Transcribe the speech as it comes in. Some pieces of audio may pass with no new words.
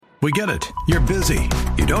We get it. You're busy.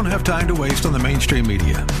 You don't have time to waste on the mainstream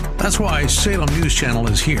media. That's why Salem News Channel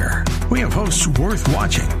is here. We have hosts worth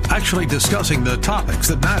watching, actually discussing the topics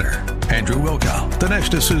that matter. Andrew Wilkow,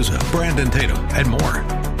 Dinesh D'Souza, Brandon Tatum, and more.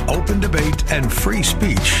 Open debate and free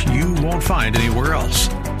speech you won't find anywhere else.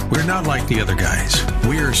 We're not like the other guys.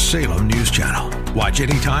 We're Salem News Channel. Watch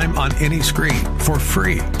anytime on any screen for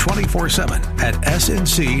free 24/7 at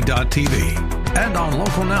snc.tv and on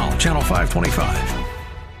Local Now, Channel 525.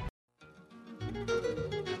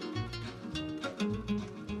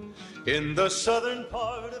 In the southern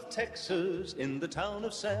part of Texas, in the town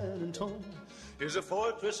of San Antonio, is a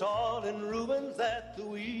fortress all in ruins that the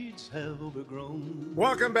weeds have overgrown.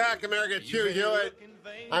 Welcome back, America. Hugh Hewitt.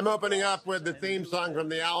 I'm opening up with the theme song from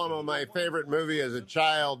The Alamo, my favorite movie as a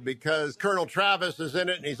child, because Colonel Travis is in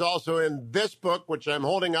it, and he's also in this book, which I'm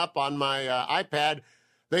holding up on my iPad,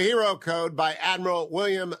 The Hero Code by Admiral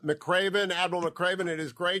William McRaven. Admiral McRaven, it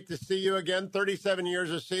is great to see you again. 37 years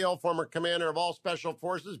as SEAL, former commander of all special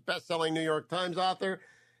forces, best-selling New York Times author.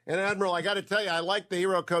 And Admiral, I got to tell you, I like the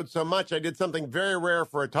Hero Code so much, I did something very rare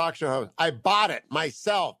for a talk show host. I bought it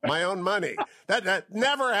myself, my own money. That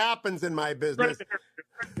never happens in my business.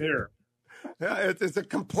 Here. Yeah, it's a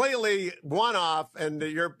completely one-off, and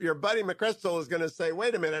your buddy McChrystal is going to say,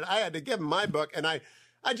 wait a minute, I had to give him my book, and I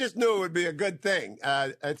just knew it would be a good thing.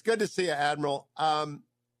 It's good to see you, Admiral.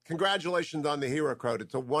 Congratulations on the Hero Code.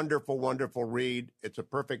 It's a wonderful, wonderful read. It's a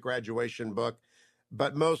perfect graduation book.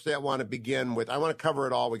 But mostly I want to begin with, I want to cover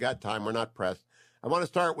it all. We got time. We're not pressed. I want to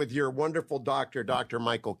start with your wonderful doctor, Dr.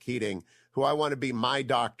 Michael Keating, who I want to be my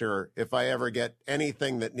doctor if I ever get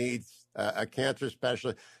anything that needs a cancer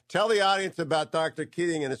specialist. Tell the audience about Dr.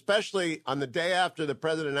 Keating, and especially on the day after the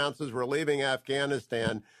president announces we're leaving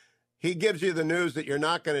Afghanistan, he gives you the news that you're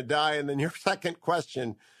not going to die. And then your second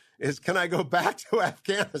question is, can I go back to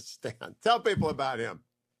Afghanistan? Tell people about him.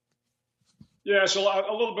 Yeah, so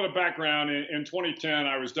a little bit of background. In 2010,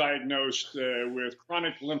 I was diagnosed with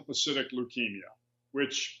chronic lymphocytic leukemia,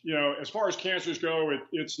 which, you know, as far as cancers go,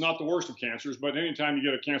 it's not the worst of cancers, but anytime you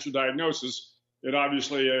get a cancer diagnosis, it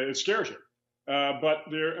obviously it scares you. But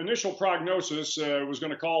the initial prognosis was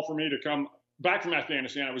going to call for me to come back from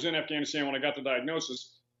Afghanistan. I was in Afghanistan when I got the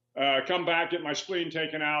diagnosis. Come back, get my spleen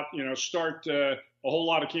taken out, you know, start a whole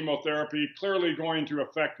lot of chemotherapy, clearly going to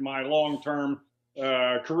affect my long-term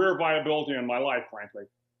career viability in my life, frankly.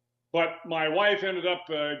 But my wife ended up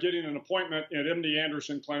getting an appointment at MD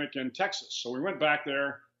Anderson Clinic in Texas. So we went back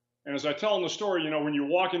there. And as I tell in the story, you know, when you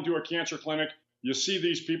walk into a cancer clinic, you see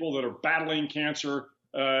these people that are battling cancer,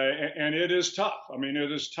 and it is tough. I mean,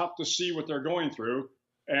 it is tough to see what they're going through.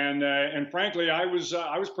 And frankly, I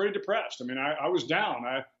was pretty depressed. I mean, I was down.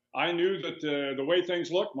 I knew that the way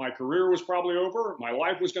things looked, my career was probably over. My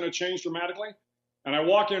life was going to change dramatically. And I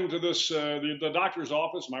walk into this the doctor's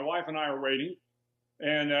office. My wife and I are waiting.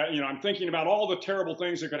 And, you know, I'm thinking about all the terrible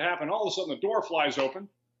things that could happen. All of a sudden, the door flies open.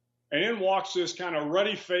 And in walks this kind of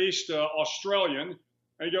ruddy-faced Australian.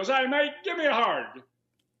 And he goes, "Hey, mate, give me a hug."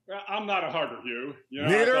 I'm not a hugger, Hugh. You know,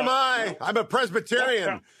 Neither am I. I'm a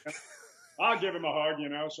Presbyterian. I'll give him a hug, you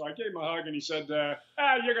know. So I gave him a hug, and he said,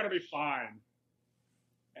 "You're going to be fine."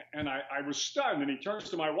 And I was stunned. And he turns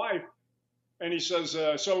to my wife, and he says,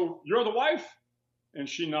 "So you're the wife?" And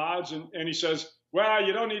she nods, and he says, "Well,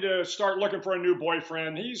 you don't need to start looking for a new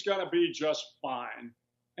boyfriend. He's going to be just fine."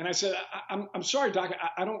 And I said, I'm sorry, Doc,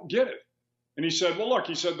 I don't get it. And he said, "Well, look,"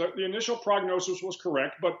 he said, the initial prognosis was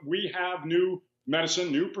correct, but we have new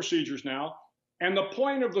medicine, new procedures now. And the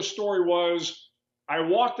point of the story was, I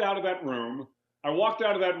walked out of that room. I walked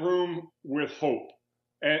out of that room with hope.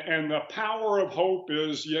 And the power of hope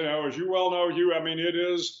is, you know, as you well know, Hugh, I mean, it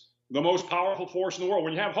is the most powerful force in the world.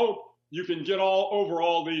 When you have hope, you can get over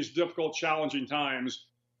all these difficult, challenging times.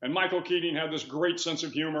 And Michael Keating had this great sense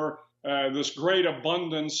of humor, this great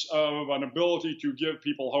abundance of an ability to give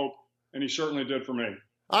people hope, and he certainly did for me.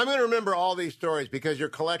 I'm going to remember all these stories because your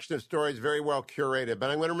collection of stories is very well curated,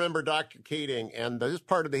 but I'm going to remember Dr. Keating and this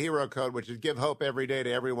part of the Hero Code, which is give hope every day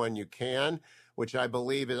to everyone you can, which I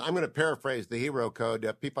believe is, I'm going to paraphrase the Hero Code.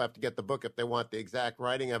 People have to get the book if they want the exact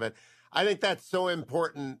writing of it. I think that's so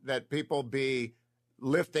important that people be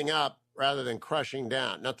lifting up rather than crushing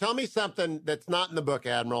down. Now, tell me something that's not in the book,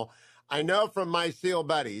 Admiral. I know from my SEAL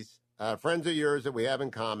buddies, friends of yours that we have in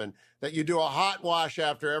common, that you do a hot wash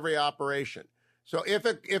after every operation. So if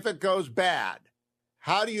it goes bad,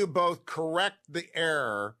 how do you both correct the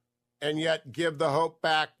error and yet give the hope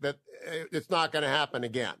back that it's not going to happen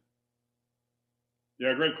again?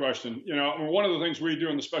 Yeah, great question. You know, one of the things we do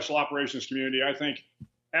in the special operations community, I think,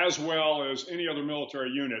 as well as any other military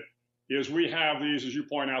unit, is we have these, as you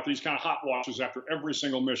point out, these kind of hot washes after every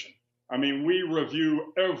single mission. I mean, we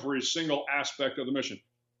review every single aspect of the mission.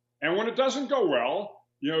 And when it doesn't go well,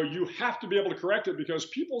 you have to be able to correct it because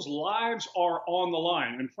people's lives are on the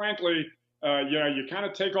line. And frankly, you kind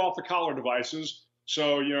of take off the collar devices.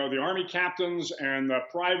 So, the Army captains and the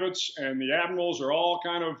privates and the admirals are all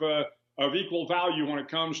kind of equal value when it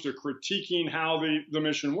comes to critiquing how the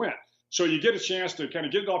mission went. So you get a chance to kind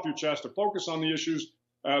of get it off your chest, to focus on the issues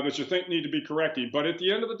that you think need to be corrected. But at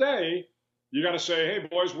the end of the day, you got to say, hey,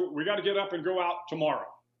 boys, we got to get up and go out tomorrow.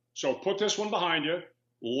 So put this one behind you,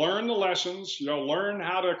 learn the lessons, learn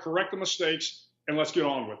how to correct the mistakes, and let's get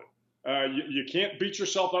on with it. You can't beat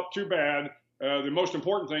yourself up too bad. The most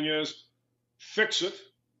important thing is fix it,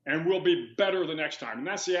 and we'll be better the next time. And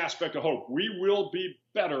that's the aspect of hope. We will be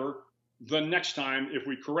better the next time if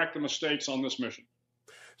we correct the mistakes on this mission.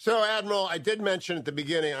 So, Admiral, I did mention at the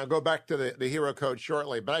beginning, I'll go back to the hero code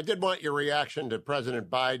shortly, but I did want your reaction to President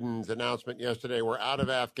Biden's announcement yesterday. We're out of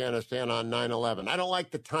Afghanistan on 9/11. I don't like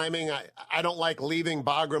the timing. I don't like leaving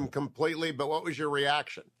Bagram completely, but what was your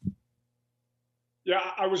reaction? Yeah,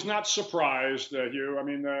 I was not surprised, Hugh. I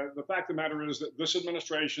mean, the fact of the matter is that this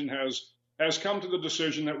administration has come to the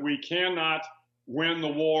decision that we cannot win the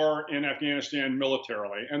war in Afghanistan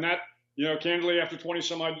militarily. And that, candidly, after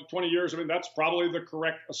 20 years, I mean, that's probably the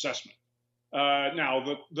correct assessment. Now,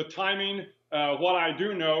 the timing, what I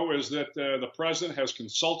do know is that the president has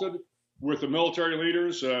consulted with the military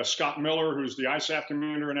leaders, Scott Miller, who's the ISAF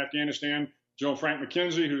commander in Afghanistan, General Frank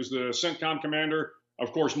McKenzie, who's the CENTCOM commander,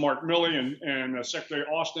 of course, Mark Milley and Secretary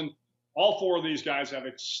Austin. All four of these guys have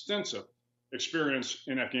extensive experience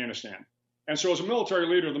in Afghanistan. And so as a military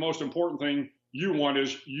leader, the most important thing you want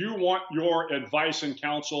is your advice and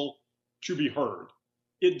counsel to be heard.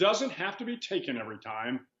 It doesn't have to be taken every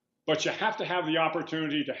time, but you have to have the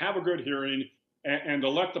opportunity to have a good hearing and to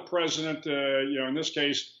let the president, in this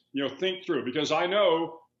case, think through. Because I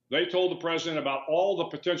know they told the president about all the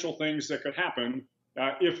potential things that could happen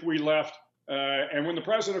if we left. And when the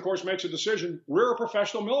president, of course, makes a decision, we're a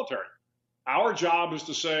professional military. Our job is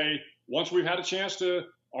to say, once we've had a chance to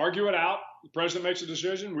argue it out, the president makes a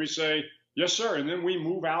decision, we say, yes, sir. And then we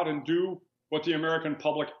move out and do what the American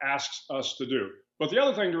public asks us to do. But the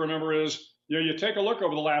other thing to remember is, you take a look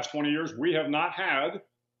over the last 20 years, we have not had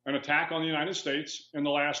an attack on the United States in the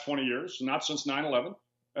last 20 years, not since 9/11.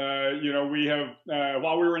 We have,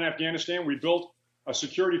 while we were in Afghanistan, we built a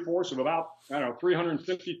security force of about,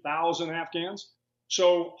 350,000 Afghans.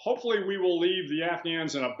 So hopefully we will leave the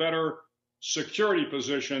Afghans in a better security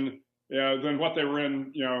position than what they were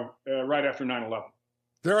in, right after 9/11.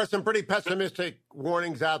 There are some pretty pessimistic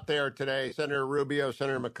warnings out there today. Senator Rubio,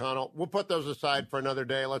 Senator McConnell. We'll put those aside for another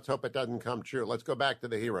day. Let's hope it doesn't come true. Let's go back to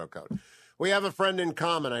the hero code. We have a friend in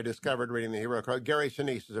common, I discovered reading the hero code. Gary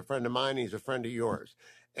Sinise is a friend of mine. He's a friend of yours.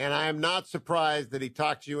 And I am not surprised that he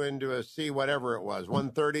talked you into a C, whatever it was,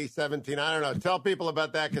 130, 17. I don't know. Tell people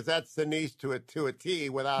about that, because that's Sinise to a T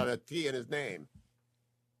without a T in his name.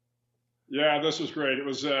 Yeah, this was great. It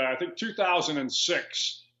was, I think,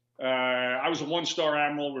 2006. I was a one-star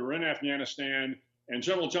admiral. We were in Afghanistan, and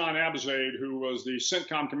General John Abizaid, who was the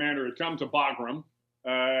CENTCOM commander, had come to Bagram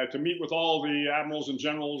to meet with all the admirals and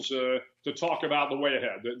generals to talk about the way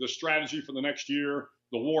ahead, the strategy for the next year,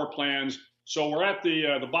 the war plans. So we're at the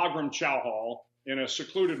Bagram Chow Hall in a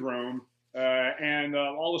secluded room, and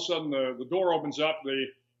all of a sudden the door opens up.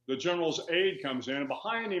 The general's aide comes in, and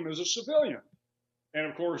behind him is a civilian. And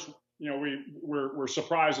of course, we're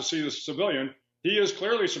surprised to see this civilian. He is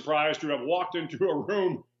clearly surprised to have walked into a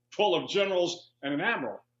room full of generals and an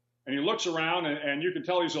admiral. And he looks around, and you can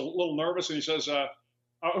tell he's a little nervous, and he says,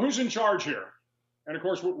 who's in charge here? And of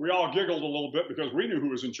course, we all giggled a little bit because we knew who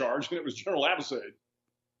was in charge, and it was General Abizaid.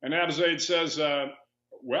 And Abizaid says,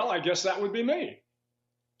 well, I guess that would be me.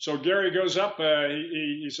 So Gary goes up,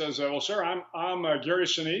 he says, well, sir, I'm Gary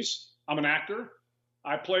Sinise. I'm an actor.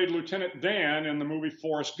 I played Lieutenant Dan in the movie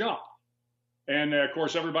Forrest Gump. And, of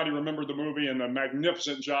course, everybody remembered the movie and the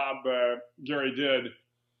magnificent job Gary did.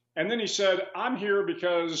 And then he said, I'm here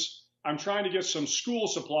because I'm trying to get some school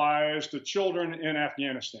supplies to children in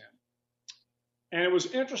Afghanistan. And it was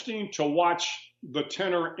interesting to watch the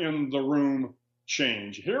tenor in the room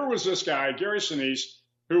change. Here was this guy, Gary Sinise,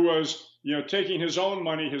 who was, taking his own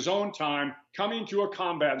money, his own time, coming to a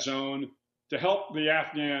combat zone to help the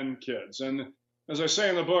Afghan kids. And as I say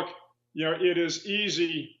in the book, it is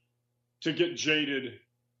easy to get jaded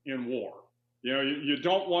in war. You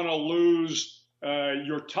don't want to lose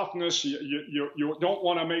your toughness. You don't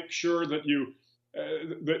want to make sure that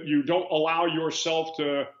you don't allow yourself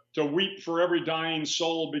to weep for every dying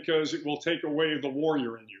soul, because it will take away the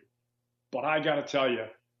warrior in you. But I got to tell you,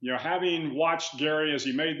 having watched Gary as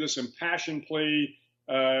he made this impassioned plea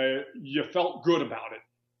you felt good about it.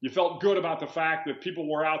 You felt good about the fact that people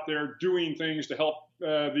were out there doing things to help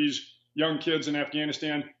these young kids in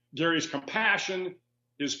Afghanistan. Gary's compassion,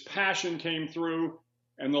 his passion came through.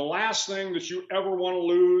 And the last thing that you ever want to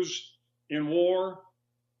lose in war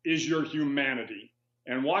is your humanity.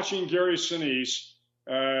 And watching Gary Sinise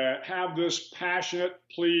have this passionate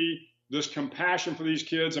plea, this compassion for these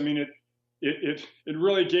kids, I mean, it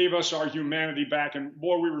really gave us our humanity back. And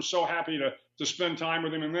boy, we were so happy to spend time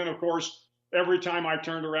with him. And then, of course, every time I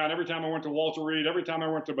turned around, every time I went to Walter Reed, every time I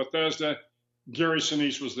went to Bethesda, Gary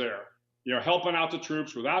Sinise was there, helping out the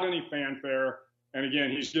troops without any fanfare. And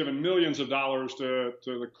again, he's given millions of dollars to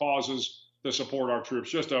the causes to support our troops.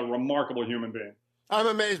 Just a remarkable human being. I'm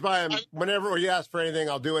amazed by him. Whenever you ask for anything,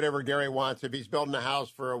 I'll do whatever Gary wants. If he's building a house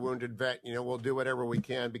for a wounded vet, we'll do whatever we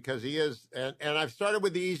can because he is. And I've started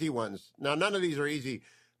with the easy ones. Now, none of these are easy,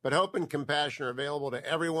 but hope and compassion are available to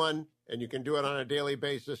everyone, and you can do it on a daily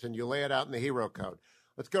basis, and you lay it out in the hero code.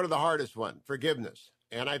 Let's go to the hardest one, forgiveness.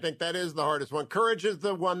 And I think that is the hardest one. Courage is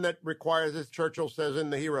the one that requires, as Churchill says in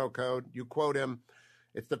the hero code, you quote him,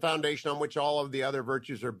 it's the foundation on which all of the other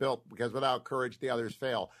virtues are built, because without courage, the others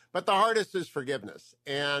fail. But the hardest is forgiveness.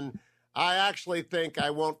 And I actually think I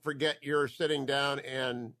won't forget your sitting down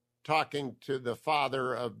and talking to the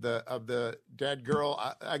father of the dead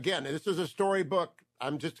girl. Again, this is a storybook.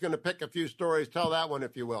 I'm just going to pick a few stories. Tell that one,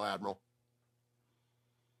 if you will, Admiral.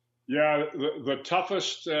 Yeah, the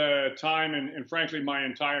toughest time in frankly, my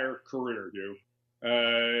entire career, Hugh.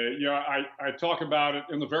 I talk about it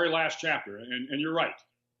in the very last chapter, and you're right.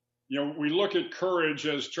 We look at courage,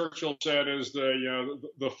 as Churchill said, as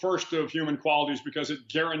the first of human qualities because it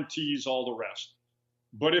guarantees all the rest.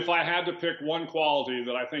 But if I had to pick one quality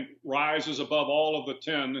that I think rises above all of the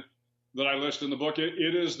 10 that I list in the book,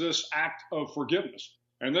 it is this act of forgiveness.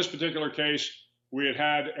 In this particular case, we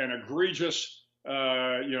had an egregious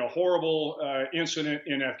horrible incident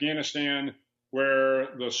in Afghanistan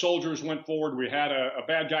where the soldiers went forward. We had a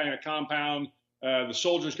bad guy in a compound. The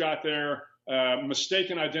soldiers got there,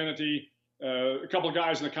 mistaken identity. A couple of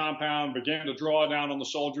guys in the compound began to draw down on the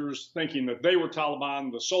soldiers, thinking that they were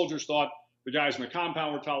Taliban. The soldiers thought the guys in the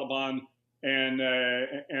compound were Taliban. And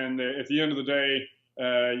at the end of the day,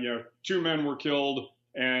 2 men were killed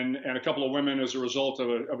and a couple of women as a result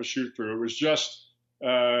of a shoot through. It was just,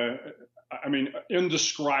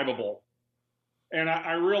 indescribable. And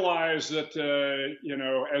I realized that,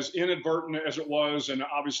 as inadvertent as it was and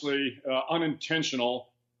obviously unintentional,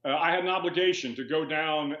 I had an obligation to go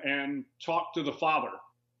down and talk to the father.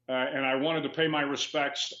 And I wanted to pay my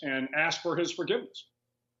respects and ask for his forgiveness.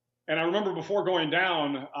 And I remember before going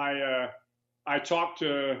down, I talked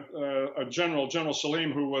to General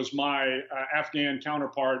Salim, who was my Afghan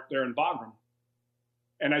counterpart there in Bagram.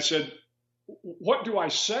 And I said, what do I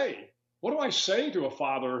say? What do I say to a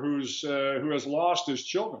father who has lost his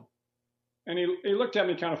children? And he looked at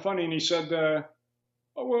me kind of funny and he said,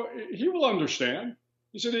 well, he will understand.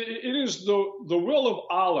 He said, it is the will of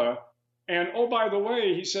Allah. And oh, by the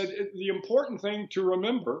way, he said, the important thing to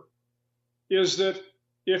remember is that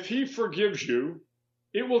if he forgives you,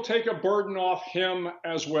 it will take a burden off him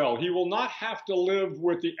as well. He will not have to live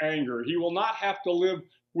with the anger. He will not have to live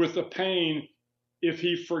with the pain if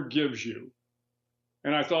he forgives you.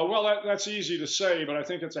 And I thought, well, that's easy to say, but I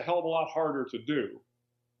think it's a hell of a lot harder to do.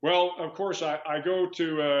 Well, of course, I go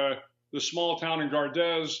to the small town in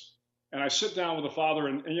Gardez, and I sit down with the father,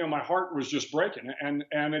 and my heart was just breaking. And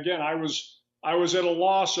again, I was at a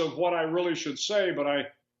loss of what I really should say, but I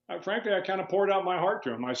frankly kind of poured out my heart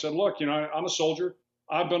to him. I said, look, I'm a soldier.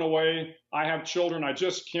 I've been away. I have children. I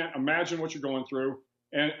just can't imagine what you're going through.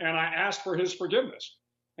 And I asked for his forgiveness.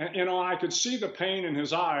 And, I could see the pain in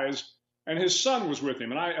his eyes. And his son was with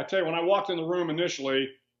him. And I tell you, when I walked in the room initially,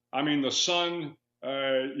 the son,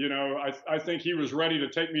 I think he was ready to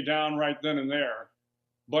take me down right then and there.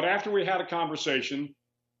 But after we had a conversation,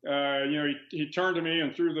 he turned to me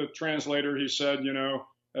and through the translator, he said,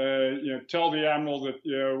 tell the Admiral that,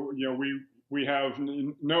 we have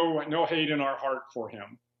no hate in our heart for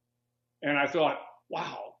him. And I thought,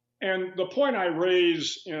 wow. And the point I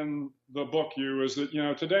raise in the book, Hugh, is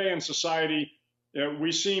that, today in society,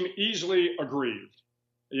 we seem easily aggrieved.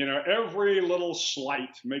 Every little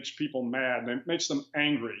slight makes people mad and it makes them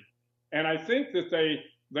angry. And I think that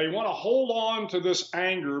they want to hold on to this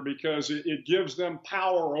anger because it gives them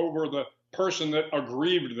power over the person that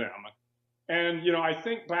aggrieved them. And, I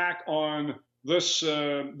think back on this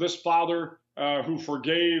father who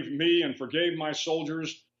forgave me and forgave my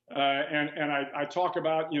soldiers. And I talk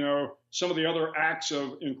about, some of the other acts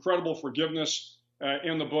of incredible forgiveness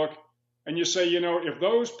in the book. And you say, if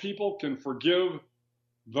those people can forgive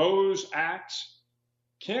those acts,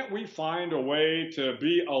 can't we find a way to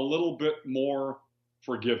be a little bit more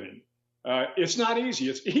forgiving? It's not easy.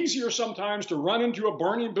 It's easier sometimes to run into a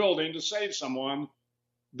burning building to save someone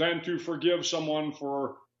than to forgive someone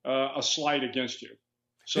for a slight against you.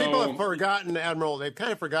 So, people have forgotten, Admiral. They've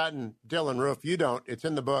kind of forgotten Dylan Roof. You don't. It's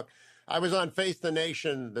in the book. I was on Face the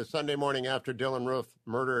Nation the Sunday morning after Dylan Roof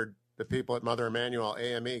murdered the people at Mother Emanuel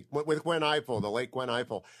AME with Gwen Ifill, the late Gwen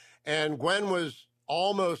Ifill. And Gwen was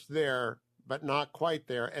almost there, but not quite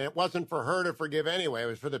there. And it wasn't for her to forgive anyway. It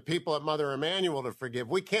was for the people at Mother Emanuel to forgive.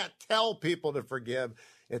 We can't tell people to forgive.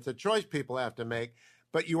 It's a choice people have to make.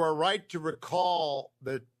 But you are right to recall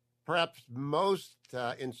the perhaps most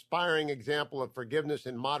inspiring example of forgiveness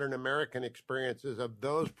in modern American experiences of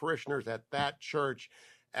those parishioners at that church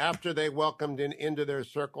after they welcomed into their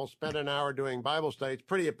circle, spent an hour doing Bible study. It's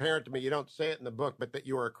pretty apparent to me. You don't say it in the book, but that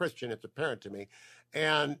you are a Christian, it's apparent to me.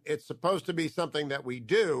 And it's supposed to be something that we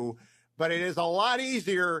do, but it is a lot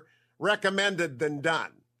easier recommended than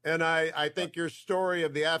done. And I think your story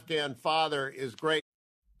of the Afghan father is great.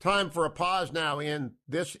 Time for a pause now in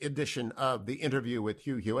this edition of The Interview with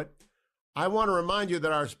Hugh Hewitt. I want to remind you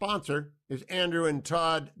that our sponsor is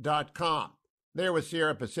AndrewandTodd.com. They're with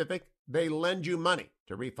Sierra Pacific. They lend you money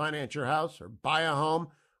to refinance your house or buy a home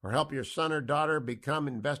or help your son or daughter become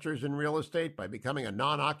investors in real estate by becoming a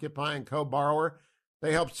non-occupying co-borrower.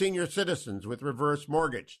 They help senior citizens with reverse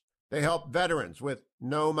mortgage. They help veterans with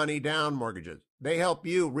no money down mortgages. They help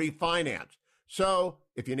you refinance. So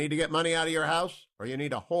if you need to get money out of your house or you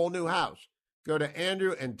need a whole new house, go to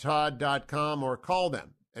AndrewandTodd.com or call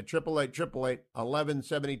them at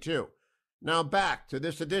 888-888-1172. Now back to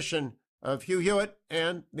this edition of Hugh Hewitt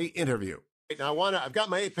and The Interview. Now I've got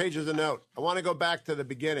my 8 pages of note. I want to go back to the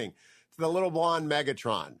beginning, to the little blonde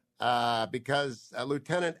Megatron, because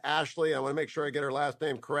Lieutenant Ashley, I want to make sure I get her last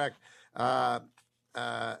name correct,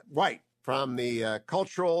 White from the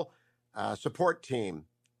cultural support team.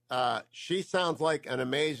 She sounds like an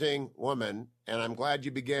amazing woman, and I'm glad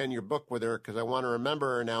you began your book with her because I want to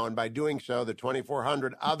remember her now. And by doing so, the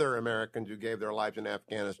 2,400 other Americans who gave their lives in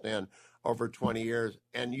Afghanistan over 20 years.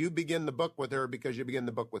 And you begin the book with her because you begin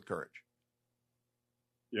the book with courage.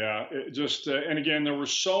 Yeah, and again, there were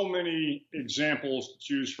so many examples to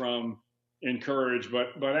choose from in courage,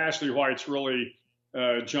 but Ashley White's really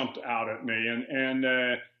jumped out at me.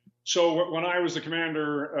 So when I was the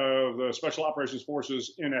commander of the Special Operations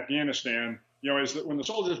Forces in Afghanistan, when the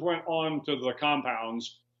soldiers went on to the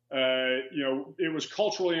compounds, it was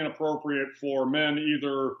culturally inappropriate for men,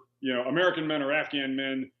 either, American men or Afghan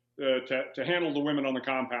men, to handle the women on the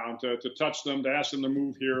compound, to touch them, to ask them to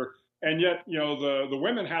move here. And yet, the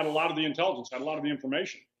women had a lot of the intelligence, had a lot of the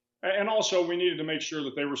information. And also we needed to make sure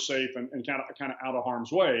that they were safe and kind of out of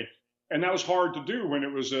harm's way. And that was hard to do when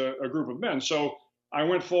it was a group of men. So I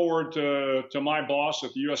went forward to my boss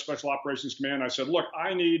at the U.S. Special Operations Command. I said, look,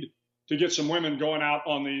 I need to get some women going out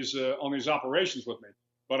on these operations with me.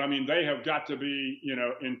 But I mean, they have got to be,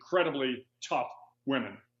 incredibly tough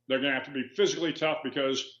women. They're going to have to be physically tough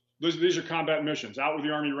because these are combat missions, out with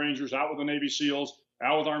the Army Rangers, out with the Navy SEALs,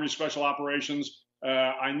 out with Army Special Operations.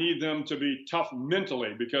 I need them to be tough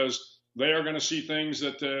mentally because they are going to see things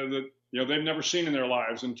that they've never seen in their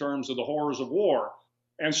lives in terms of the horrors of war.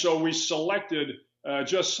 And so we selected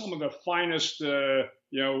just some of the finest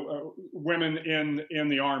women in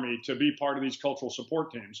the Army to be part of these cultural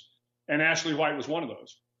support teams. And Ashley White was one of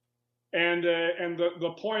those. And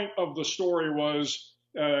the point of the story was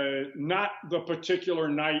not the particular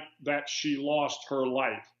night that she lost her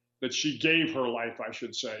life, that she gave her life, I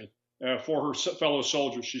should say, for her fellow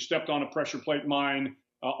soldiers. She stepped on a pressure plate mine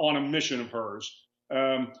on a mission of hers.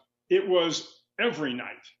 It was every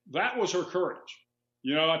night. That was her courage.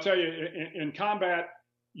 I tell you, in combat,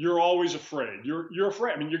 you're always afraid. You're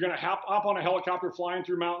afraid. I mean, you're going to hop on a helicopter flying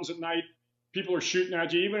through mountains at night. People are shooting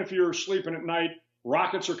at you. Even if you're sleeping at night,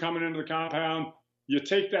 rockets are coming into the compound. You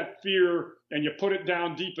take that fear and you put it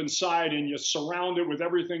down deep inside and you surround it with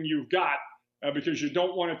everything you've got because you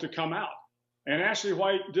don't want it to come out. And Ashley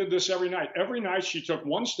White did this every night. Every night she took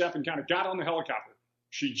one step and kind of got on the helicopter.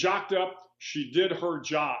 She jocked up. She did her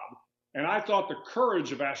job. And I thought the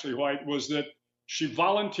courage of Ashley White was that she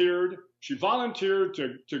volunteered. She volunteered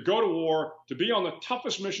to go to war, to be on the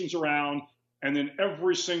toughest missions around. And then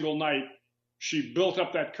every single night, she built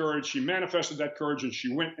up that courage. She manifested that courage, and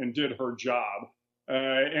she went and did her job.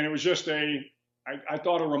 And it was just I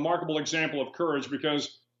thought, a remarkable example of courage,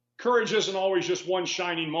 because courage isn't always just one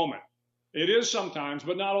shining moment. It is sometimes,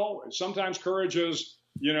 but not always. Sometimes courage is,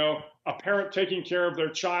 a parent taking care of their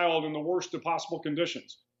child in the worst of possible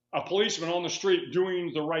conditions, a policeman on the street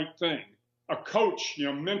doing the right thing, a coach,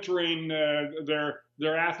 mentoring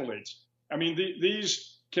their athletes. I mean,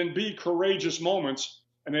 these can be courageous moments,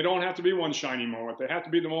 and they don't have to be one shiny moment. They have to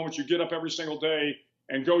be the moments you get up every single day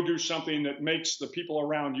and go do something that makes the people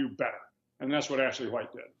around you better. And that's what Ashley White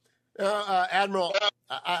did. Admiral,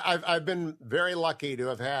 I've been very lucky to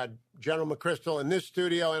have had General McChrystal in this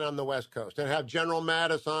studio and on the West Coast, and have General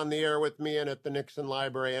Mattis on the air with me and at the Nixon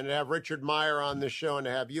Library, and to have Richard Meyer on this show, and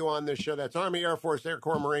to have you on this show. That's Army, Air Force, Air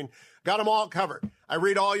Corps, Marine. Got them all covered. I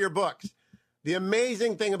read all your books. The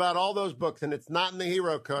amazing thing about all those books, and it's not in the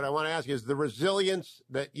Hero Code, I want to ask you, is the resilience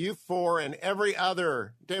that you four and every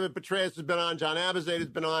other, David Petraeus has been on, John Abizade has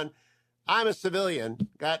been on. I'm a civilian,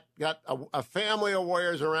 got a family of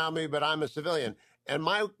warriors around me, but I'm a civilian. And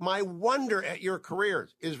my wonder at your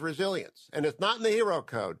careers is resilience. And it's not in the Hero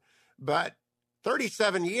Code, but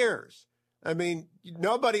 37 years. I mean,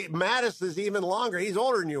 nobody, Mattis is even longer. He's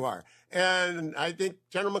older than you are. And I think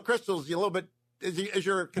General McChrystal's a little bit, is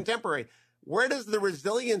your contemporary. Where does the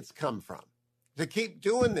resilience come from to keep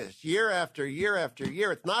doing this year after year after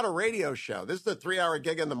year? It's not a radio show. This is a 3-hour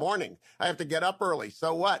gig in the morning. I have to get up early.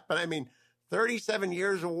 So what? But I mean, 37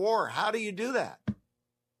 years of war. How do you do that?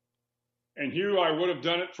 And Hugh, I would have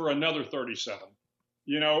done it for another 37.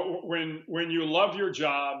 You know, when you love your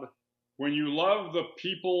job, when you love the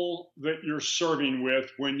people that you're serving with,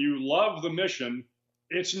 when you love the mission,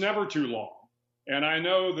 it's never too long. And I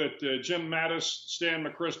know that Jim Mattis, Stan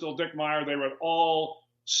McChrystal, Dick Meyer, they would all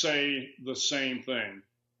say the same thing.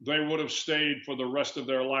 They would have stayed for the rest of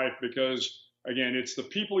their life because, again, it's the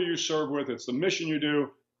people you serve with, it's the mission you do.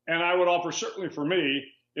 And I would offer, certainly for me,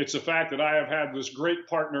 it's the fact that I have had this great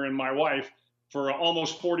partner in my wife for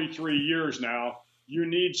almost 43 years now. You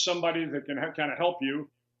need somebody that can kind of help you.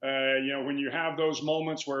 You know, when you have those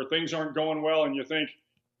moments where things aren't going well and you think,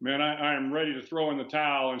 man, I am ready to throw in the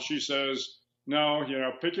towel. And she says, no, you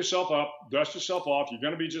know, pick yourself up, dust yourself off. You're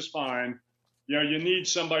going to be just fine. You know, you need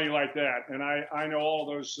somebody like that. And I know all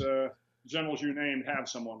those generals you named have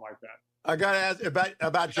someone like that. I got to ask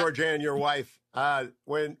about Georgianne, your wife.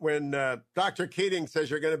 When Dr. Keating says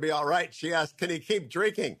you're going to be all right, she asked, can he keep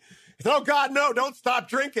drinking? He said, oh, God, no, don't stop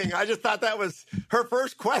drinking. I just thought that was her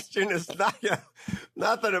first question is not, you know,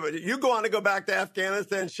 nothing of it. You go on to go back to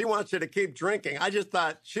Afghanistan. She wants you to keep drinking. I just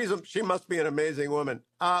thought she must be an amazing woman.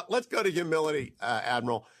 Let's go to humility,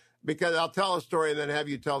 Admiral, because I'll tell a story and then have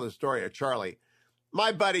you tell the story of Charlie.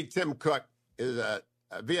 My buddy Tim Cook is a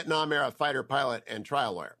Vietnam-era fighter pilot and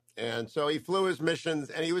trial lawyer. And so he flew his missions,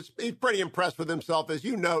 and he's pretty impressed with himself. As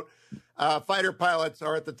you note, fighter pilots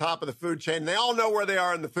are at the top of the food chain. They all know where they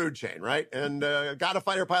are in the food chain, right? And got a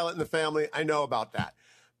fighter pilot in the family. I know about that.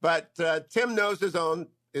 But Tim knows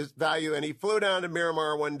his value, and he flew down to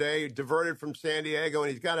Miramar one day, diverted from San Diego,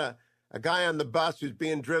 and he's got a guy on the bus who's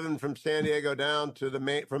being driven from San Diego down to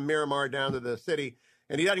from Miramar down to the city,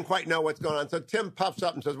 and he doesn't quite know what's going on. So Tim puffs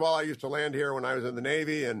up and says, well, I used to land here when I was in the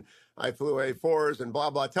Navy, and I flew A4s and blah,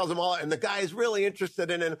 blah. Tells him all. And the guy is really interested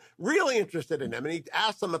in him. And he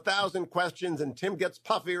asks him 1,000 questions, and Tim gets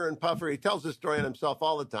puffier and puffier. He tells this story on himself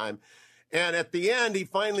all the time. And at the end, he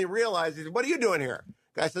finally realizes, what are you doing here?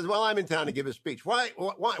 Guy says, well, I'm in town to give a speech. Why?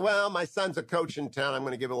 Well, my son's a coach in town. I'm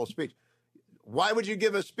going to give a little speech. Why would you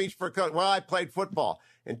give a speech for a coach? Well, I played football.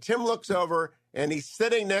 And Tim looks over, and he's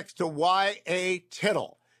sitting next to Y.A.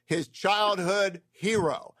 Tittle, his childhood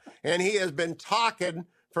hero. And he has been talking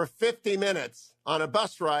for 50 minutes on a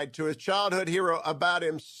bus ride to his childhood hero about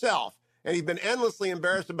himself. And he's been endlessly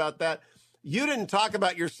embarrassed about that. You didn't talk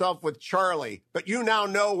about yourself with Charlie, but you now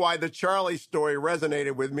know why the Charlie story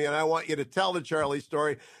resonated with me. And I want you to tell the Charlie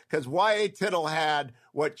story because Y.A. Tittle had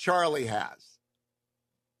what Charlie has.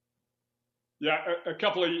 Yeah, a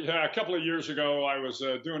couple of years ago, I was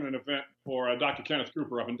doing an event for Dr. Kenneth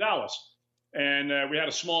Cooper up in Dallas. And we had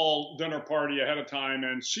a small dinner party ahead of time,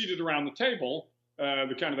 and seated around the table,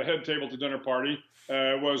 the head table to dinner party,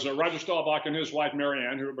 was Roger Staubach and his wife,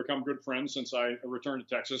 Marianne, who have become good friends since I returned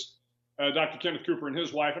to Texas, Dr. Kenneth Cooper and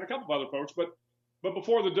his wife, and a couple of other folks. But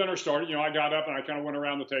before the dinner started, you know, I got up and I kind of went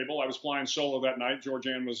around the table. I was flying solo that night.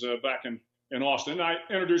 Georgianne was back in Austin. I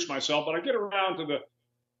introduced myself, but I get around to the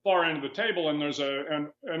far end of the table, and there's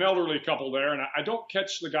an elderly couple there, and I don't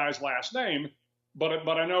catch the guy's last name, but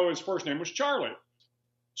I know his first name was Charlie.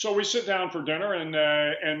 So we sit down for dinner,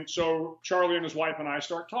 and so Charlie and his wife and I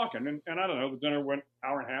start talking, and I don't know, the dinner went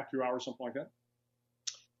hour and a half, 2 hours, something like that.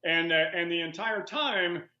 And the entire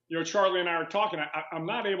time, you know, Charlie and I are talking. I'm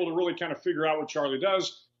not able to really kind of figure out what Charlie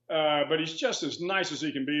does, but he's just as nice as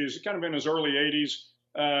he can be. He's kind of in his early 80s,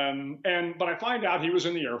 but I find out he was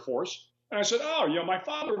in the Air Force. And I said, oh, yeah, my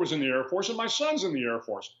father was in the Air Force and my son's in the Air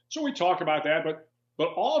Force. So we talk about that. But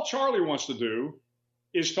all Charlie wants to do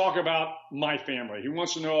is talk about my family. He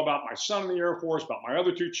wants to know about my son in the Air Force, about my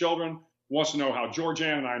other two children, wants to know how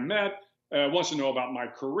Georgianne and I met, wants to know about my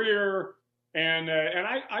career. And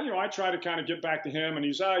I try to kind of get back to him, and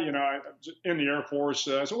he's, in the Air Force.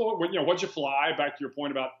 So, well, what'd you fly? Back to your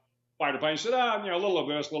point about fighter plane. He said, a little of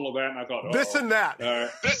this, a little of that. And I thought, this and that.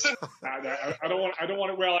 I don't want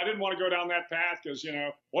to. Well, I didn't want to go down that path because,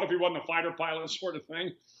 what if he wasn't a fighter pilot, sort of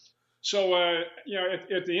thing. So,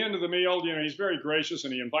 at the end of the meal, he's very gracious,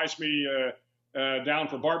 and he invites me down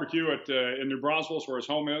for barbecue in New Braunfels, where his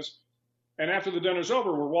home is. And after the dinner's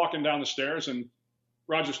over, we're walking down the stairs, and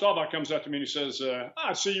Roger Staubach comes up to me and he says,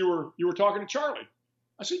 I see you were talking to Charlie.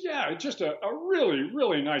 I said, yeah, just a really,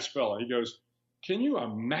 really nice fellow. He goes, can you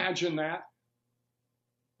imagine that?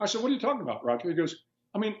 I said, what are you talking about, Roger? He goes,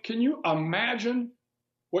 can you imagine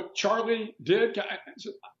what Charlie did? I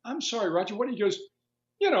said, I'm sorry, Roger, what? He goes,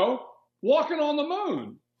 walking on the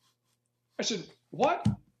moon. I said, what?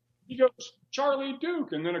 He goes, Charlie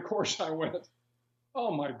Duke. And then, of course, I went,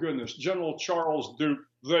 oh, my goodness, General Charles Duke,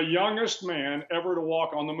 the youngest man ever to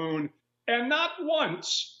walk on the moon. And not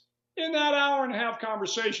once in that hour-and-a-half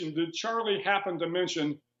conversation did Charlie happen to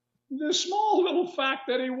mention the small little fact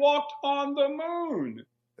that he walked on the moon.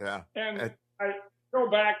 Yeah. And I go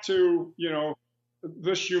back to,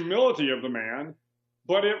 this humility of the man.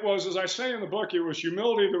 But it was, as I say in the book, it was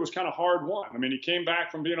humility that was kind of hard won. He came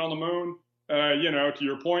back from being on the moon, to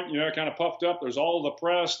your point, kind of puffed up. There's all the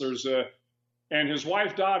press. And his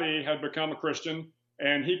wife, Dottie, had become a Christian,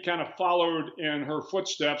 and he kind of followed in her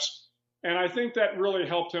footsteps. And I think that really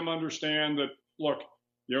helped him understand that, look,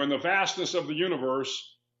 in the vastness of the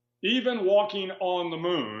universe, even walking on the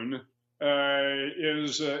moon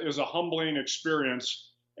is a humbling experience.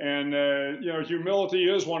 And, humility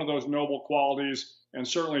is one of those noble qualities. And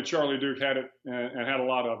certainly Charlie Duke had it and had a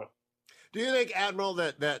lot of it. Do you think, Admiral,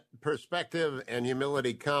 that perspective and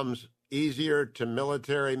humility comes easier to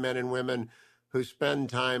military men and women who spend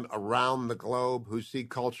time around the globe, who see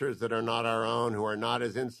cultures that are not our own, who are not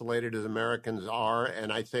as insulated as Americans are?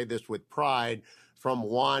 And I say this with pride, from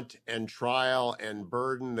want and trial and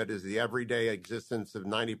burden that is the everyday existence of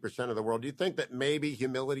 90% of the world. Do you think that maybe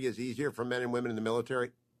humility is easier for men and women in the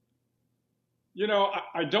military?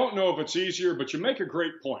 I don't know if it's easier, but you make a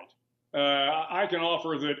great point. I can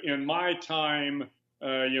offer that in my time,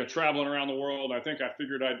 traveling around the world, I think I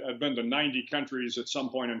figured I'd been to 90 countries at some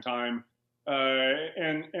point in time.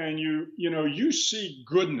 And you see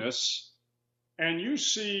goodness, and you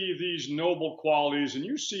see these noble qualities, and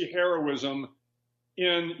you see heroism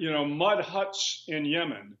in, mud huts in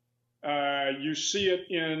Yemen. You see it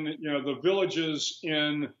in, the villages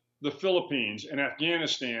in the Philippines and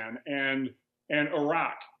Afghanistan and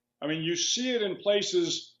Iraq. You see it in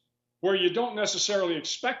places where you don't necessarily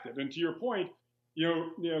expect it. And to your point,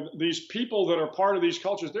 these people that are part of these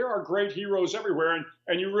cultures, there are great heroes everywhere.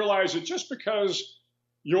 And you realize that just because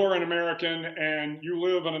you're an American and you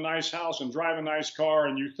live in a nice house and drive a nice car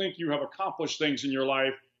and you think you have accomplished things in your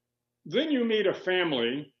life, then you meet a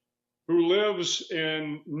family who lives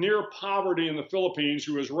in near poverty in the Philippines,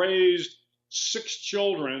 who has raised 6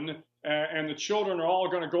 children, and the children are all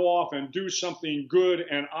going to go off and do something good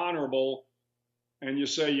and honorable. And you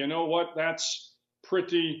say, you know what? That's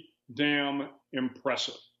pretty damn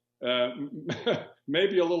impressive.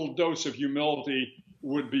 Maybe a little dose of humility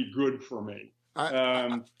would be good for me. I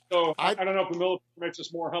don't know if the military makes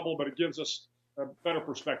us more humble, but it gives us a better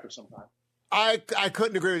perspective sometimes. I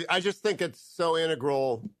couldn't agree with you. I just think it's so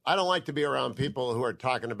integral. I don't like to be around people who are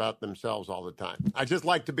talking about themselves all the time. I just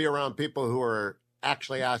like to be around people who are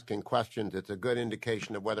actually asking questions. It's a good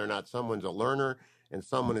indication of whether or not someone's a learner and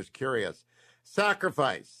someone is curious.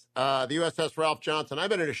 Sacrifice. The USS Ralph Johnson. I've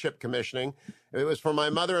been at a ship commissioning. It was for my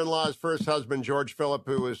mother-in-law's first husband, George Phillip,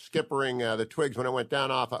 who was skippering the Twigs when it went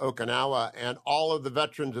down off of Okinawa. And all of the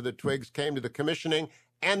veterans of the Twigs came to the commissioning,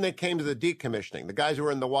 and they came to the decommissioning, the guys who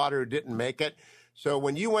were in the water who didn't make it. So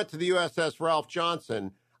when you went to the USS Ralph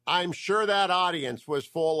Johnson, I'm sure that audience was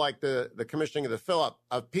full, like the commissioning of the Phillip,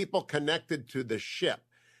 of people connected to the ship.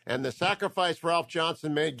 And the sacrifice Ralph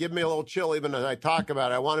Johnson made, give me a little chill even as I talk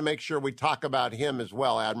about it. I want to make sure we talk about him as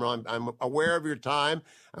well, Admiral. I'm aware of your time.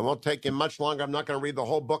 I won't take you much longer. I'm not going to read the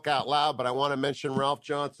whole book out loud, but I want to mention Ralph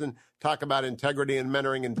Johnson, talk about integrity and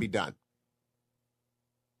mentoring, and be done.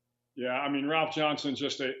 Yeah, Ralph Johnson's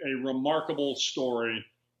just a remarkable story.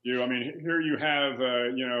 Here you have,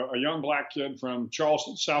 a young black kid from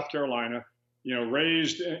Charleston, South Carolina,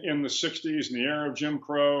 raised in the 60s in the era of Jim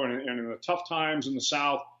Crow and in the tough times in the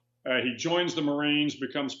South. He joins the Marines,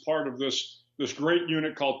 becomes part of this great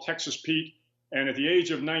unit called Texas Pete, and at the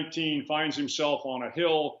age of 19 finds himself on a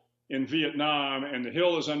hill in Vietnam, and the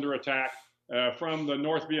hill is under attack from the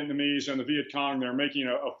North Vietnamese and the Viet Cong. They're making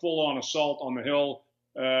a full-on assault on the hill.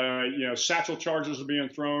 Satchel charges are being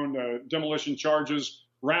thrown, demolition charges,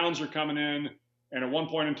 rounds are coming in. And at one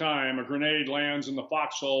point in time, a grenade lands in the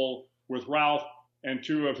foxhole with Ralph and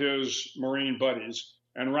two of his Marine buddies.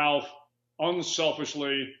 And Ralph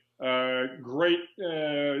unselfishly, with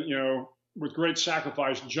great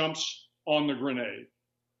sacrifice, jumps on the grenade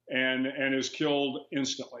and is killed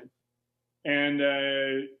instantly. And,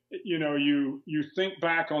 you think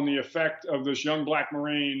back on the effect of this young black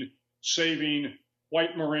Marine saving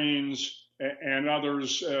white Marines and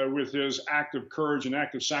others with his act of courage and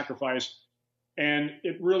act of sacrifice. And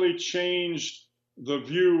it really changed the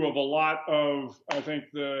view of a lot of, I think,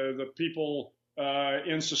 the people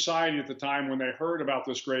in society at the time when they heard about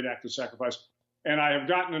this great act of sacrifice. And I have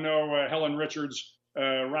gotten to know Helen Richards,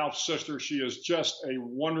 Ralph's sister. She is just a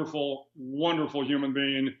wonderful, wonderful human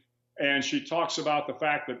being. And she talks about the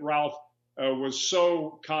fact that Ralph was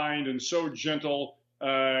so kind and so gentle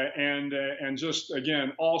and just,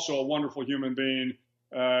 again, also a wonderful human being.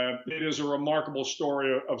 It is a remarkable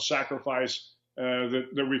story of sacrifice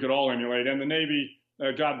that we could all emulate. And the Navy,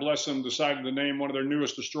 God bless them, decided to name one of their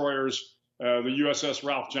newest destroyers the USS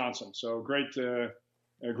Ralph Johnson. So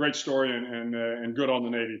a great story and good on the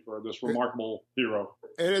Navy for this remarkable hero.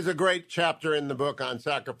 It is a great chapter in the book on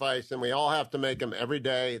sacrifice, and we all have to make them every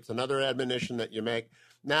day. It's another admonition that you make.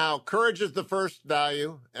 Now, courage is the first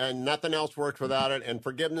value, and nothing else works without it, and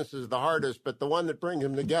forgiveness is the hardest, but the one that brings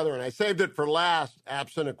them together, and I saved it for last,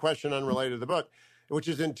 absent a question unrelated to the book, which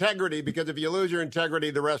is integrity, because if you lose your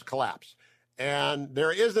integrity, the rest collapse. And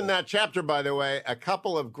there is in that chapter, by the way, a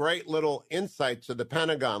couple of great little insights of the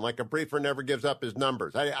Pentagon, like a briefer never gives up his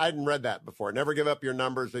numbers. I hadn't read that before. Never give up your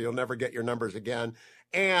numbers or you'll never get your numbers again.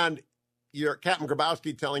 And your Captain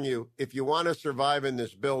Grabowski telling you, if you want to survive in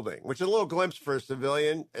this building, which is a little glimpse for a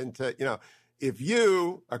civilian, and if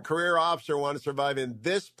you, a career officer, want to survive in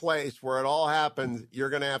this place where it all happens, you're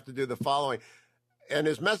going to have to do the following. And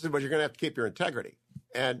his message was you're going to have to keep your integrity.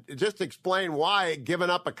 And just explain why giving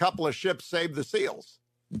up a couple of ships saved the SEALs.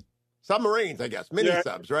 Submarines, I guess,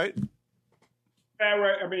 mini-subs, right? Yeah,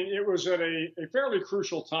 right. I mean, it was at a fairly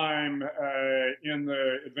crucial time in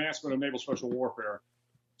the advancement of naval special warfare.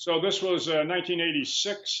 So this was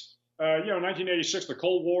 1986. 1986, the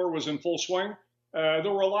Cold War was in full swing.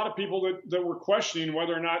 There were a lot of people that were questioning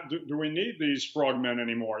whether or not do we need these frogmen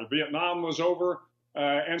anymore. Vietnam was over.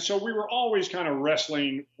 And so we were always kind of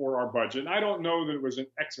wrestling for our budget. And I don't know that it was an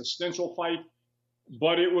existential fight,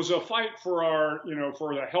 but it was a fight for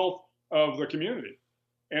for the health of the community.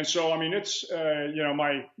 And so, I mean, it's, I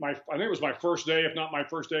think it was my first day, if not my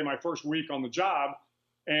first day, my first week on the job.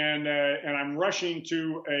 And I'm rushing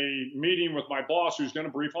to a meeting with my boss who's going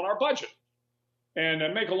to brief on our budget.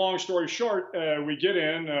 And make a long story short, we get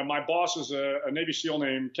in. My boss is a Navy SEAL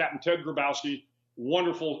named Captain Ted Grabowski.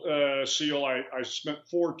 Wonderful SEAL. I spent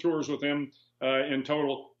 4 tours with him in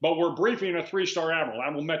total. But we're briefing a 3-star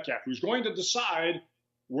Admiral Metcalf, who's going to decide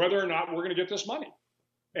whether or not we're going to get this money.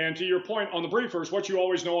 And to your point on the briefers, what you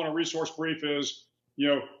always know on a resource brief is,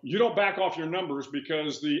 you don't back off your numbers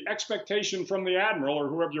because the expectation from the Admiral or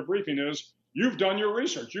whoever your briefing is, you've done your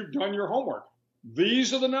research, you've done your homework.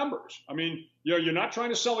 These are the numbers. I mean, you're not trying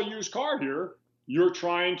to sell a used car here. You're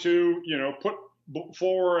trying to, put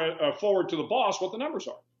forward to the boss what the numbers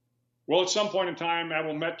are. Well, at some point in time,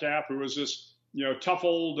 Admiral Metcalf, who is this, tough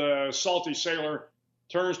old salty sailor,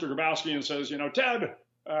 turns to Grabowski and says, Ted,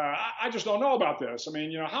 I just don't know about this. I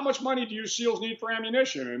mean, how much money do you SEALs need for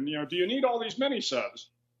ammunition? And, do you need all these mini subs?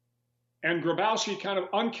 And Grabowski kind of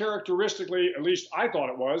uncharacteristically, at least I thought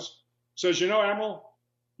it was, says, Admiral,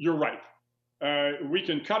 you're right. We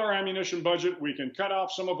can cut our ammunition budget. We can cut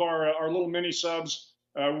off some of our little mini subs.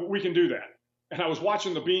 We can do that. And I was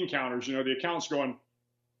watching the bean counters, the accounts going,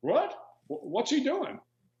 what? What's he doing?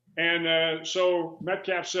 And so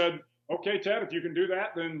Metcalf said, okay, Ted, if you can do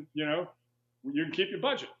that, then, you can keep your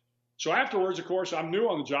budget. So afterwards, of course, I'm new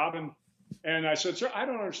on the job. And I said, sir, I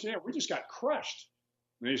don't understand. We just got crushed.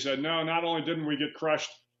 And he said, no, not only didn't we get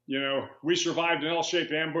crushed, we survived an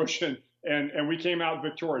L-shaped ambush and we came out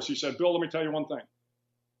victorious. He said, Bill, let me tell you one thing.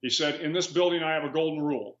 He said, in this building, I have a golden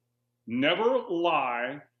rule. Never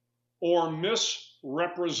lie or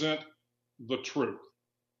misrepresent the truth.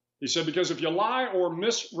 He said, because if you lie or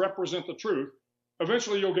misrepresent the truth,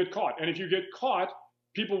 eventually you'll get caught. And if you get caught,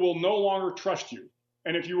 people will no longer trust you.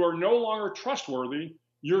 And if you are no longer trustworthy,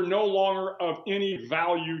 you're no longer of any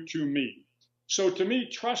value to me. So to me,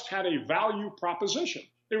 trust had a value proposition.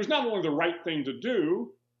 It was not only the right thing to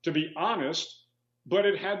do, to be honest, but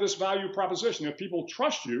it had this value proposition. If people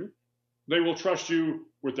trust you, they will trust you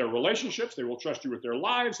with their relationships. They will trust you with their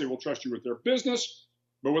lives. They will trust you with their business.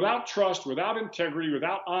 But without trust, without integrity,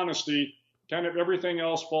 without honesty, kind of everything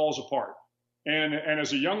else falls apart. And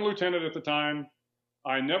as a young lieutenant at the time,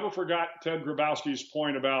 I never forgot Ted Grabowski's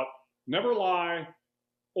point about never lie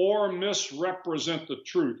or misrepresent the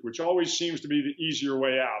truth, which always seems to be the easier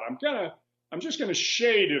way out. I'm just gonna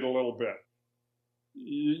shade it a little bit.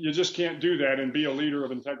 You just can't do that and be a leader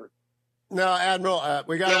of integrity. No, Admiral,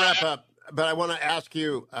 we got to wrap up, but I want to ask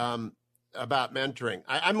you about mentoring.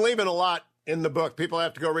 I'm leaving a lot in the book. People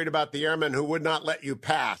have to go read about the airman who would not let you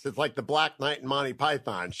pass. It's like the Black Knight in Monty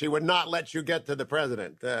Python. She would not let you get to the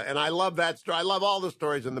president. And I love that story. I love all the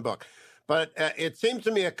stories in the book. But it seems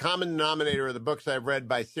to me a common denominator of the books I've read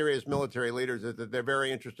by serious military leaders is that they're very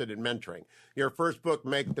interested in mentoring. Your first book,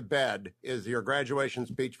 Make the Bed, is your graduation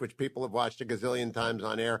speech, which people have watched a gazillion times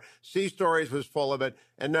on air. Sea Stories was full of it.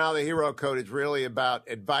 And now the Hero Code is really about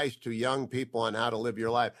advice to young people on how to live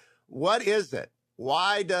your life. What is it?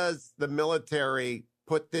 Why does the military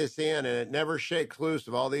put this in, and it never shakes loose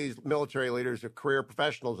of all these military leaders or career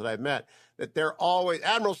professionals that I've met, that they're always,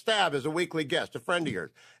 Admiral Stab is a weekly guest, a friend of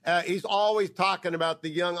yours. He's always talking about the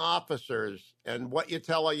young officers and what you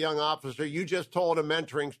tell a young officer. You just told a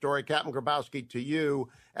mentoring story, Captain Grabowski, to you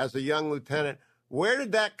as a young lieutenant. Where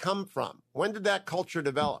did that come from? When did that culture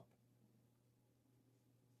develop?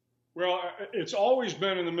 Well, it's always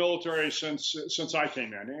been in the military since I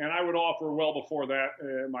came in, and I would offer well before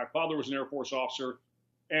that. My father was an Air Force officer,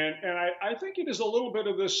 and I think it is a little bit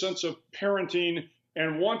of this sense of parenting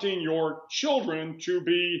and wanting your children to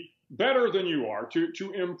be better than you are,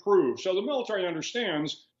 to improve. So the military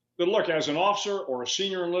understands that, look, as an officer or a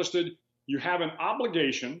senior enlisted, you have an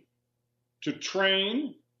obligation to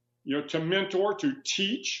train, to mentor, to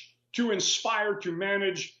teach, to inspire, to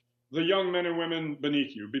manage the young men and women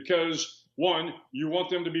beneath you. Because, one, you want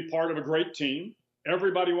them to be part of a great team.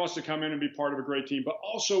 Everybody wants to come in and be part of a great team. But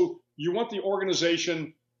also, you want the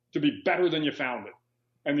organization to be better than you found it.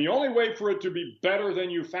 And the only way for it to be better than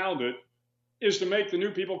you found it is to make the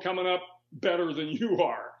new people coming up better than you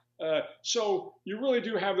are. So you really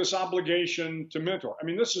do have this obligation to mentor. I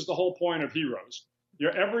mean, this is the whole point of heroes.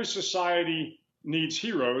 Every society needs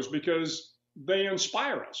heroes because they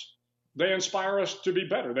inspire us. They inspire us to be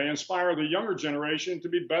better. They inspire the younger generation to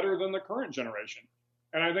be better than the current generation.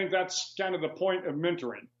 And I think that's kind of the point of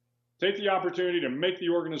mentoring. Take the opportunity to make the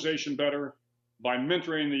organization better by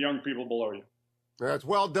mentoring the young people below you. That's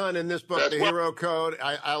well done in this book, The Hero Code.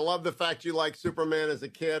 I love the fact you like Superman as a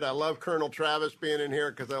kid. I love Colonel Travis being in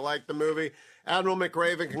here because I like the movie. Admiral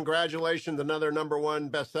McRaven, congratulations. Another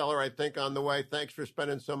 #1 bestseller, I think, on the way. Thanks for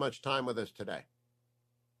spending so much time with us today.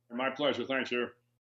 My pleasure. Thanks, you.